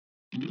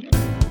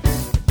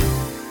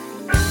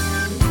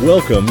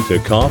Welcome to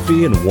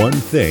Coffee and One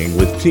Thing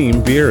with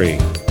Team Beery,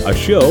 a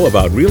show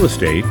about real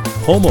estate,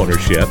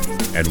 homeownership,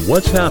 and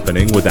what's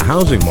happening with the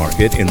housing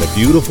market in the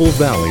beautiful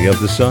Valley of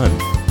the Sun.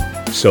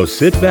 So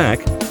sit back,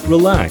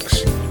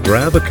 relax,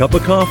 grab a cup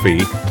of coffee,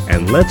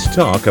 and let's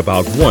talk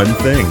about one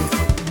thing.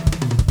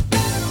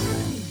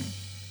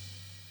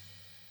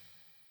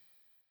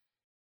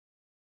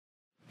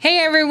 Hey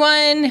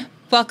everyone,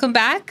 welcome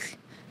back.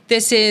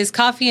 This is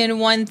Coffee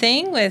and One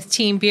Thing with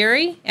Team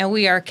Beery, and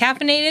we are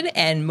caffeinated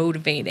and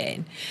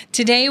motivated.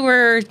 Today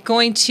we're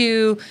going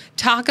to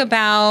talk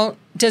about,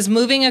 does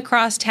moving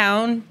across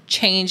town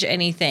change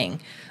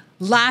anything?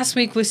 Last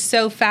week was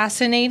so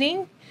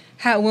fascinating.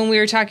 When we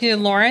were talking to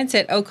Lawrence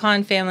at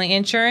Ocon Family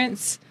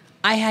Insurance,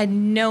 I had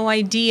no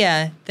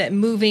idea that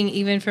moving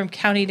even from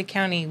county to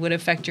county would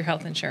affect your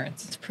health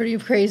insurance. It's pretty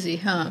crazy,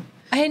 huh?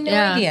 I had no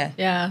idea.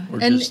 Yeah. Or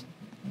just,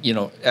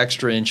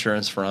 extra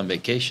insurance for on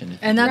vacation.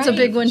 And that's a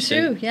big one,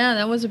 too. Yeah,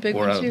 that was a big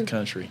one, too. Or out of the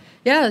country.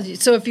 Yeah,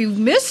 so if you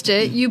missed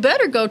it, you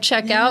better go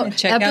check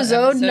out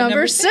episode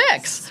number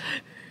 6.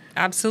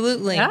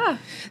 Absolutely. Yeah.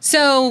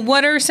 So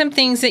what are some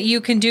things that you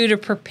can do to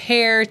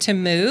prepare to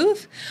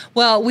move?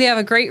 Well, we have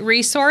a great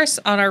resource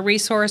on our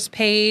resource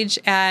page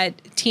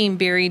at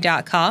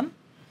teambeery.com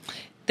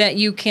that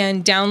you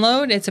can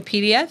download. It's a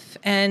PDF,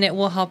 and it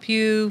will help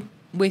you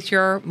with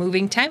your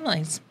moving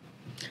timelines.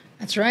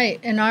 That's right.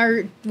 And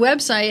our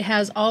website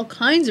has all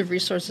kinds of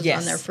resources Yes.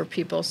 on there for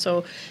people.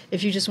 So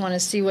if you just want to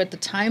see what the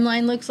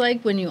timeline looks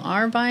like when you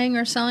are buying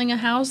or selling a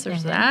house,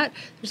 there's that.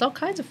 There's all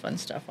kinds of fun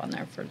stuff on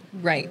there for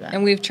that.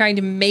 And we've tried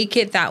to make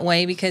it that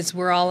way because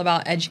we're all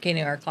about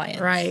educating our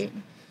clients. Right.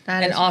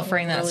 And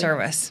offering that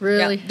service.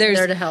 Really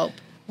there to help.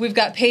 We've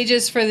got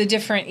pages for the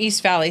different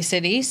East Valley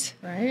cities.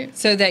 Right.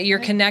 So that you're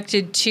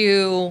connected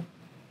to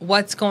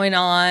what's going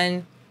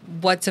on,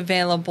 what's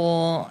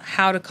available,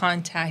 how to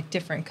contact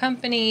different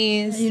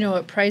companies. You know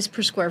what price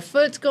per square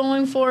foot's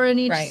going for in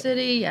each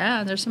city.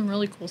 Yeah, there's some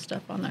really cool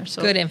stuff on there.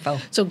 So good info.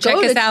 So check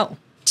us out.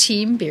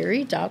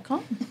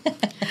 teambeery.com.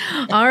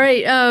 All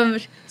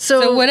right.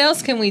 So what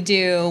else can we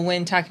do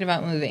when talking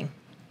about moving?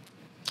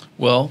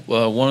 Well,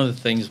 one of the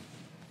things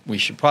we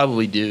should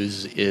probably do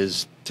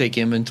is take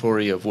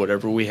inventory of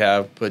whatever we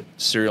have, put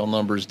serial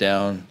numbers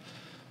down,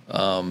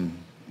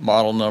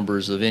 model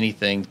numbers of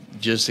anything,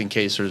 just in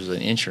case there's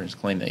an insurance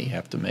claim that you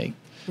have to make.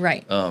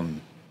 Right.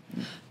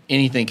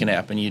 Anything can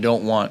happen. You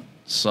don't want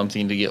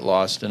something to get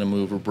lost in a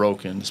move or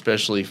broken,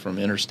 especially from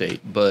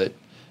interstate, but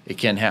it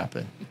can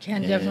happen. It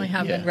can definitely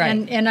happen. Yeah.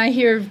 Right. And I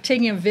hear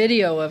taking a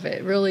video of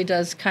it really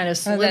does kind of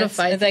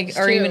solidify things,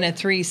 or too. even a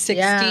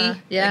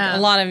 360. Yeah. Like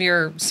a lot of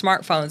your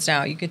smartphones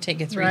now, you could take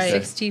a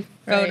 360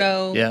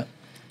 photo. Yeah.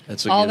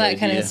 That's all good that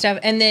kind of stuff.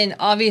 And then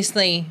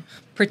obviously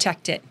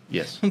protect it.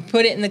 Yes.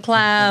 Put it in the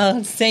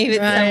cloud, save it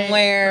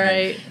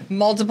somewhere,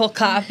 multiple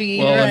copies.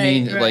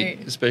 Well,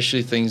 like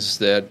especially things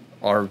that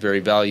are very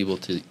valuable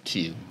to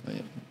you.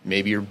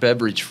 Maybe your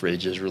beverage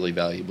fridge is really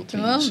valuable to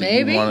you. Well, so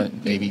maybe.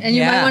 And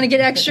you might want to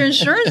get extra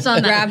insurance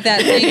on that. Grab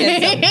that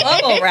thing as a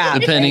bubble wrap.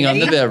 Depending on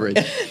the beverage.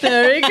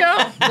 There you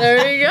go.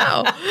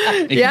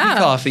 It could be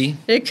coffee.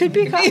 It could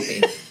be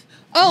coffee.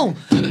 Oh,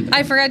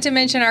 I forgot to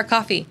mention our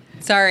coffee.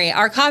 Sorry.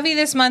 Our coffee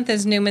this month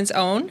is Newman's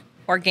Own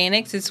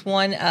Organics. It's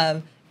one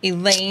of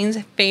Elaine's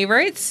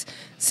favorites.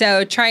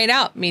 So try it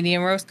out.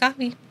 Medium roast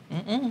coffee.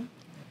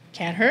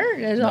 Can't hurt.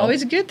 It's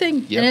always a good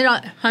thing. Yep.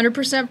 And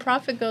 100%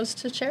 profit goes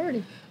to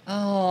charity.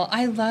 Oh,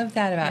 I love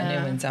that about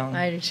Newman's Own.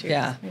 I do too.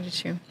 Yeah. I do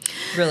too.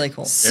 Really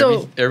cool.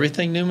 So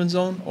everything Newman's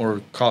Own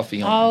or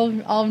coffee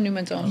on? all of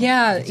Newman's Own.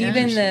 Yeah,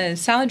 even the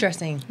salad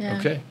dressing. Yeah.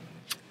 Okay.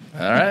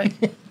 All right.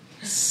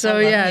 So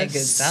I love me a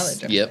good salad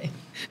dressing. Yep.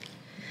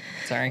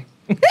 Sorry.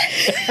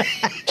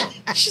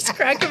 She's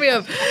cracking me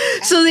up.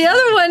 So the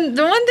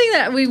one thing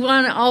that we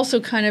want to also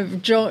kind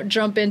of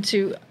jump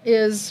into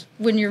is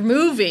when you're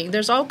moving,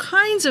 there's all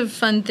kinds of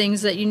fun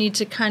things that you need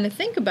to kind of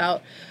think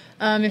about.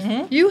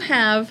 If you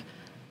have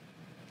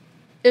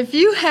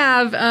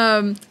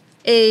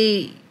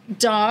a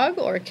dog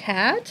or a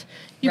cat,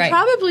 you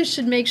probably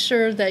should make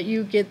sure that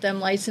you get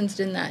them licensed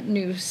in that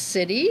new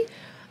city.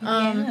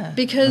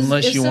 Because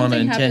unless you want to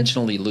happens,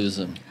 intentionally lose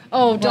them.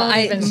 Oh, don't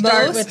even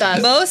start with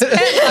us. Most pet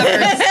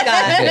lovers,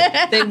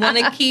 Scott, they want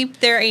to keep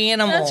their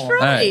animal. That's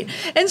right.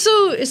 And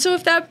so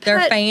if that Their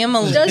pet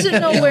family doesn't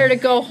know where to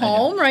go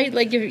home, right?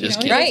 Like if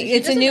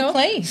it's a new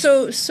place.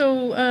 So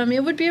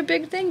it would be a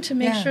big thing to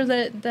make sure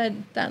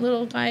that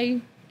little guy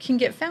can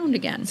get found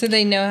again. So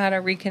they know how to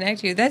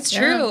reconnect you. That's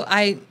true.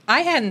 I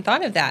hadn't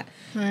thought of that.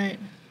 Right.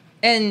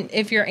 And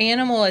if your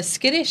animal is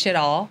skittish at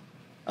all,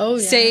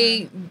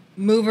 say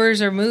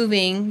movers are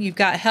moving, you've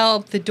got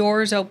help, the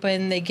door's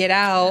open, they get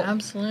out.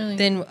 Absolutely.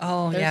 Then, There's that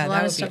would be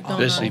awesome.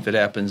 Especially if it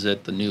happens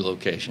at the new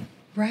location.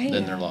 Right.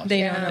 Then they're lost.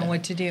 They don't know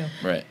what to do.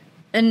 Right.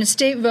 And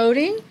state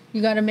voting,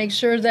 you got to make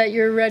sure that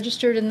you're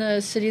registered in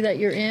the city that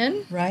you're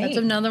in. Right. That's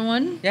another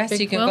one. Yes,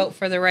 you can vote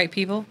for the right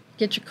people.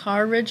 Get your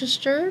car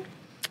registered.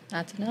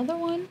 That's another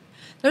one.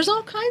 There's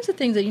all kinds of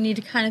things that you need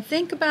to kind of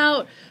think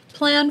about,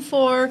 plan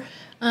for,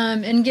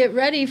 and get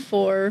ready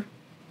for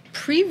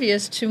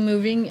previous to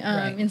moving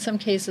Right. in some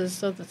cases,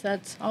 so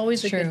that's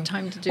always a good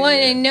time to do Well,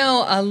 it. I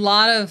know a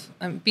lot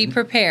of be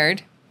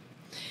prepared.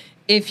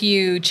 If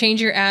you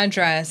change your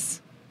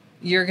address,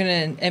 you're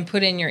gonna and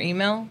put in your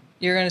email.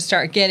 You're gonna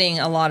start getting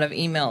a lot of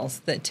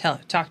emails that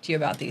talk to you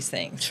about these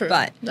things. True.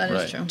 But That is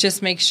Right. true.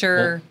 just make sure.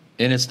 Well,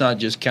 and it's not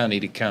just county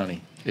to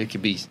county. It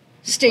could be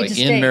State like to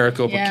in state.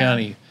 Maricopa Yeah.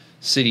 County,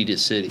 city to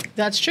city.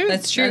 That's true.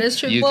 That's true. That is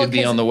true. You Well, could be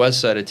 'cause- on the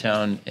west side of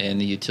town, and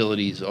the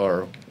utilities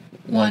are One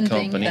one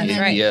thing, company, that's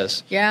right.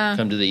 APS. Yeah.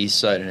 Come to the east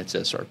side, and it's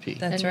SRP.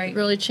 That's and right. It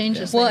really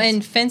changes. Well, things.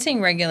 and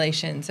fencing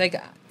regulations,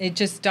 like it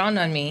just dawned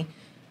on me.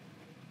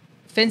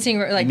 Fencing,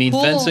 like you mean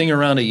pool, fencing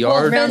around a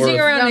yard? fencing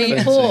or around a the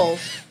fencing. pool.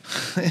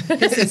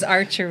 This is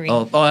archery.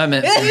 Oh, I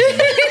meant.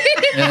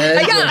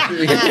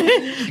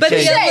 But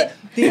Okay.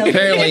 the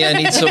Apparently, I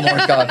need some more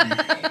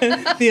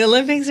coffee. The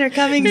Olympics are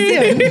coming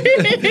soon.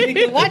 You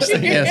can watch the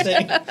Yes.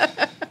 thing.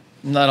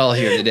 I'm not all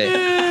here today.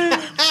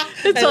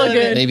 It's all love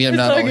good. Maybe I'm It's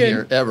not all good.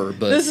 here ever,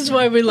 but This is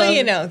why we love. Well,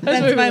 you know,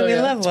 that's why we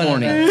love one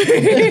morning.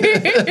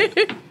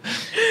 another.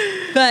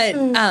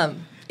 But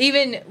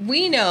even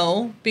we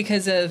know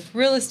because of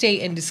real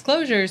estate and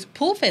disclosures,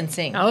 pool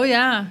fencing. Oh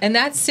yeah. And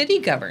that's city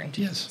governed.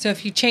 Yes. So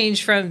if you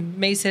change from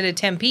Mesa to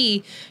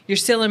Tempe, you're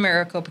still in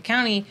Maricopa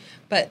County,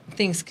 but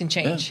things can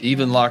Yeah, change.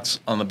 even locks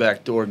on the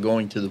back door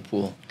going to the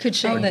pool. Could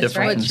change that's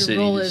right. what From your city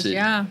role to is. city.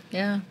 Yeah.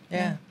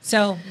 Yeah.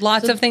 So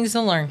lots of things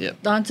to learn. Yep.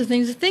 Lots of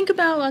things to think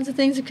about. Lots of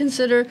things to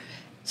consider.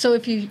 So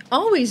if you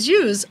always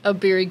use a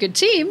very good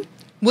team,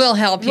 We'll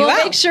help you we'll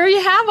out. make sure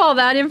you have all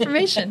that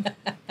information.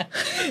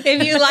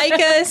 If you like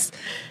us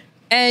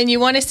and you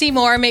want to see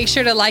more, make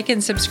sure to like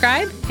and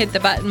subscribe. Hit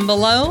the button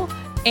below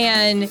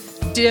and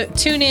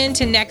tune in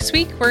to next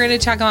week. We're going to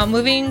talk about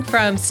moving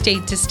from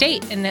state to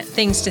state and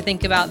things to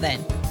think about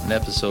then. In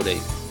episode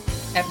 8.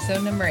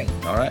 Episode number 8.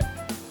 All right.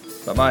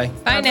 Bye-bye.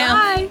 Bye now.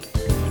 Bye.